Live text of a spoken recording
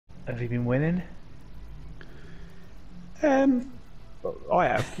Have you been winning? I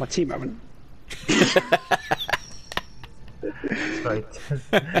have. My team haven't. It's very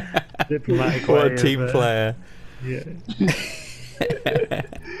diplomatic What way a team of, player. Yeah.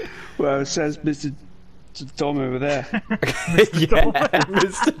 Well, it says Mr. Tom over there. Mr.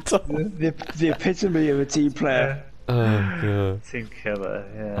 Tom. The epitome of a team player. Oh god. Team killer,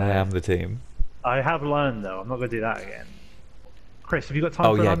 yeah. I am the team. I have learned though, I'm not going to do that again. Chris, have you got time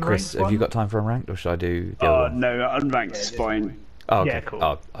Oh for yeah, an unranked Chris, have one? you got time for unranked or should I do the Oh other one? no, unranked is fine. Oh, okay. Yeah, cool.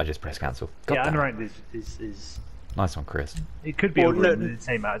 Oh, I just press cancel. God Yeah, damn it. unranked is... Nice one, Chris. It could be Well, over no- in the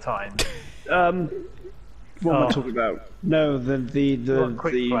same amount of time. What am Oh. I talking about? No, the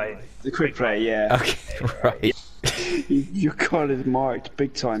Quick play. The quick play, yeah. Okay, right. Your card is marked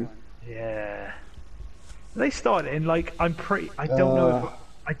big time. Yeah. They started in like I don't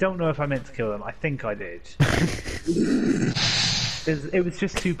know if I meant to kill them. I think I did. It was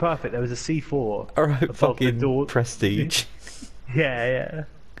just too perfect. There was a C4 Alright, above the fucking door. prestige. Yeah.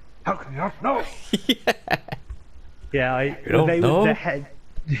 How can you not know? Yeah, don't know?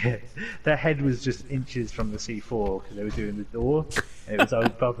 their head was just inches from the C4 because they were doing the door. And it was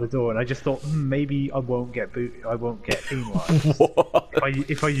above the door, and I just thought maybe I won't get penalised What?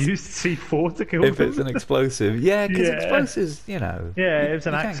 if I used C4 to kill If them. it's an explosive. Yeah, because Yeah. explosives, you know. Yeah, it was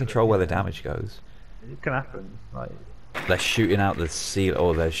an You can't accident. control where the damage goes. It can happen. Like, They're shooting out the seal,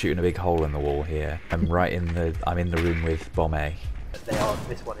 or they're shooting a big hole in the wall here. I'm in the room with Bomb A. they are.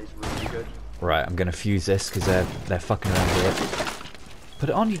 This one is really good. Right, I'm gonna fuse this because they're fucking around with it. Put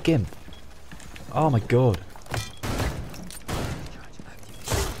it on, you gimp. Oh my god.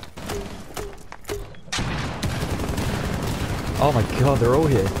 Oh my god, they're all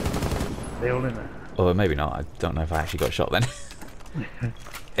here. They all in there. Or maybe not. I don't know if I actually got shot then.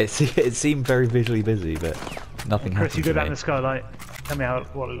 it seemed very visually busy, but nothing happened. Chris, you go to down me. the skylight. Tell me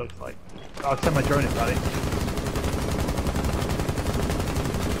what it looks like. I'll send my drone in, buddy.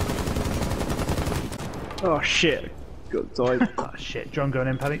 Oh shit. Got died. Oh shit, drone going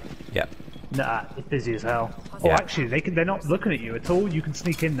in, Paddy. Yep. Nah, it's busy as hell. Oh, Yeah. actually, they're not looking at you at all. You can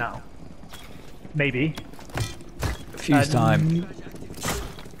sneak in now. Maybe. Fuse time.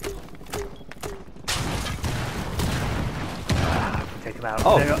 Take them out.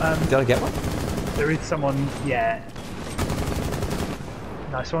 Oh, There, did I get one? there is someone. Yeah.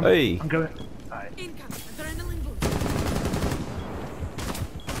 Nice one. Hey. I'm going. Alright.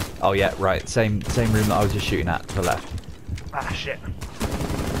 Oh yeah, right. Same room that I was just shooting at to the left. Ah shit.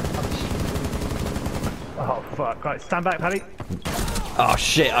 Oh fuck! Right, stand back, Paddy. Oh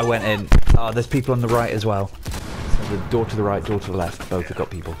shit, I went in. Oh, there's people on the right as well. So the door to the right, door to the left. Both have got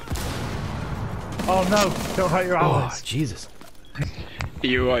people. Oh no! Don't hurt your Oh, allies. Jesus. Are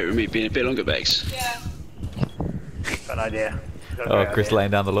you alright with me being a bit longer, Bex? Yeah. Bad idea. Oh, Chris laying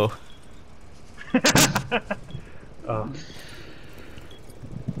down the law. Oh.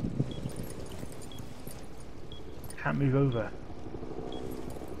 Can't move over.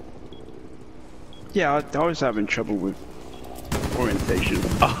 Yeah, I was having trouble with orientation.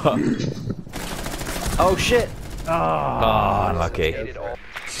 Oh shit. Oh, Oh, unlucky. I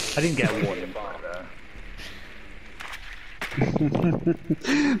didn't get a warning by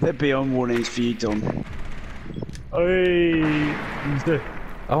that. There'd be on warnings for you, Dom. Oi! Who's the?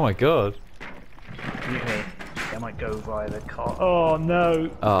 Oh my god. Okay. I might go via the car. Oh no!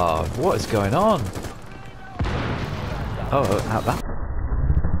 Oh, what is going on? Oh, out that.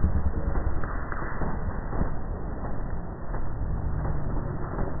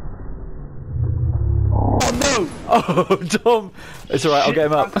 Oh no! Oh, Tom. It's alright, I'll get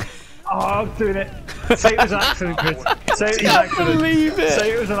him up. Oh, I'm doing it. Say it was an accident, Chris. Say it was an accident. believe it.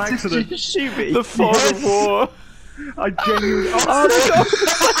 Say it was an accident. Shoot me! The fog of war. I genuinely. Oh,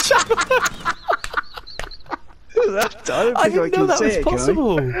 I don't I think I didn't know can that say was it, can I?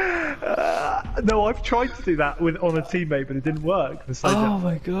 possible. no, I've tried to do that on a teammate, but it didn't work. The side Oh jump.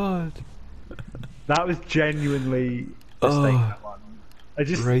 my god. That was genuinely a Oh. mistake. That one. I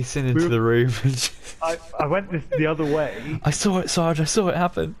just Racing into the room. And just... I went the other way. I saw it, Sarge. I saw it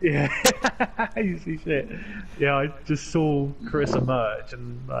happen. Yeah, you see shit. Yeah, I just saw Chris emerge,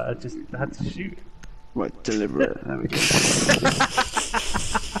 and I just had to shoot. Right, deliberate. There we go.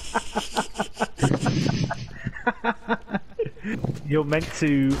 You're meant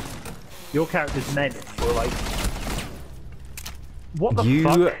to. Your character's meant for like. What the You-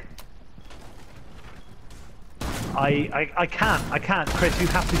 fuck? I can't. Chris, you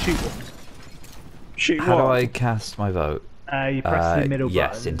have to shoot one. Shoot How do what? I cast my vote? You press the middle button.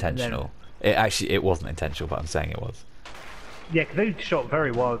 Yes, and intentional. It wasn't intentional, but I'm saying it was. Then, yeah, because they shot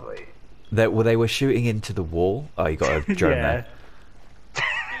very wildly. They were shooting into the wall. Oh, you got a drone Yeah. there.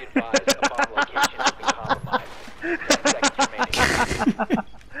 advised, a bomb location has been compromised. 10 seconds remaining.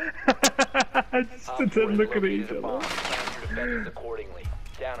 I just stood there looking at each other. Plan your defenses accordingly.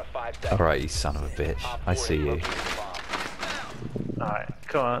 Down to 5 seconds. Alright, you son of a bitch. I see you. Alright,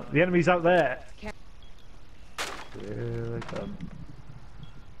 come on. The enemy's out there. Here they come.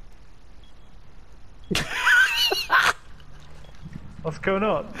 What's going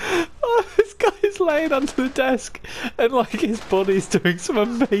on? Oh, this guy's laying under the desk and like his body's doing some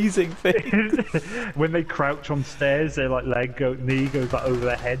amazing things. When they crouch on stairs, their like knee goes like over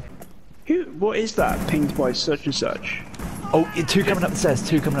their head. What is that? Pinged by such and such. Oh, two coming up the stairs,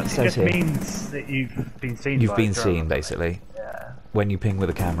 two coming up the It stairs just here. means that you've been seen. You've by been a drone. seen, basically. Yeah. When you ping with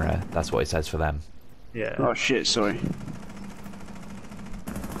a camera, that's what it says for them. Yeah. Oh shit, sorry.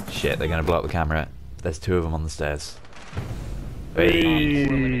 Shit, they're gonna blow up the camera. There's two of them on the stairs. Hey.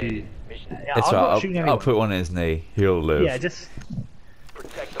 Mission Yeah, It's I'm not right, shooting I'll anyone. put one in his knee. He'll live. Yeah, just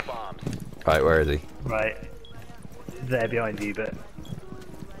protect the bombs. Right, where is he? right there behind you, but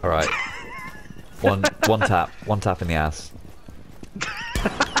Alright. One tap in the ass.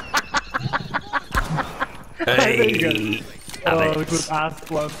 There you go. Hey! Oh, Have good it. ass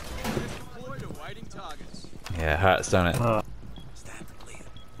one. Yeah, hurts, don't it? Oh.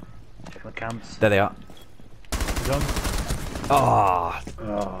 Check my cams. There they are. He's on. Oh,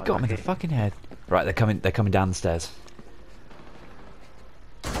 Oh, got him in the fucking head. Right, they're coming down the stairs.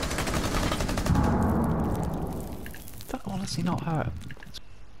 That honestly not hurt.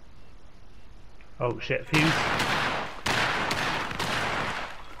 Oh shit, fuse.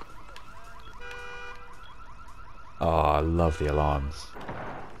 Oh, I love the alarms.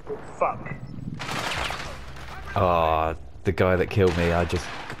 Fuck. Oh, the guy that killed me, I just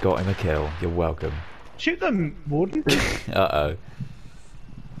got him a kill. You're welcome. Shoot them, Warden. Uh-oh.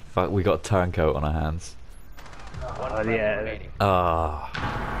 Fuck, we got a turncoat on our hands. Oh yeah. Remaining. Ah.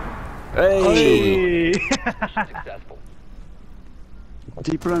 Hey! Hey. Mission successful.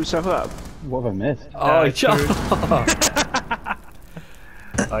 Did he blow himself up? What have I missed? Oh, Joe!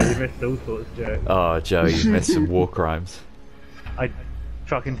 Oh, you missed all sorts, Joe. Oh, Joe, you've missed some war crimes. I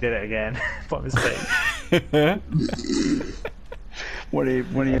fucking did it again by mistake. One of your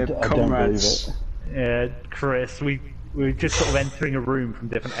I don't believe comrades. it. Yeah, Chris, we were just sort of entering a room from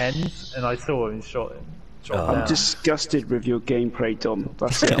different ends, and I saw him and shot him. Oh. down. I'm disgusted with your gameplay, Dom.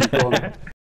 That's it, I'm gone.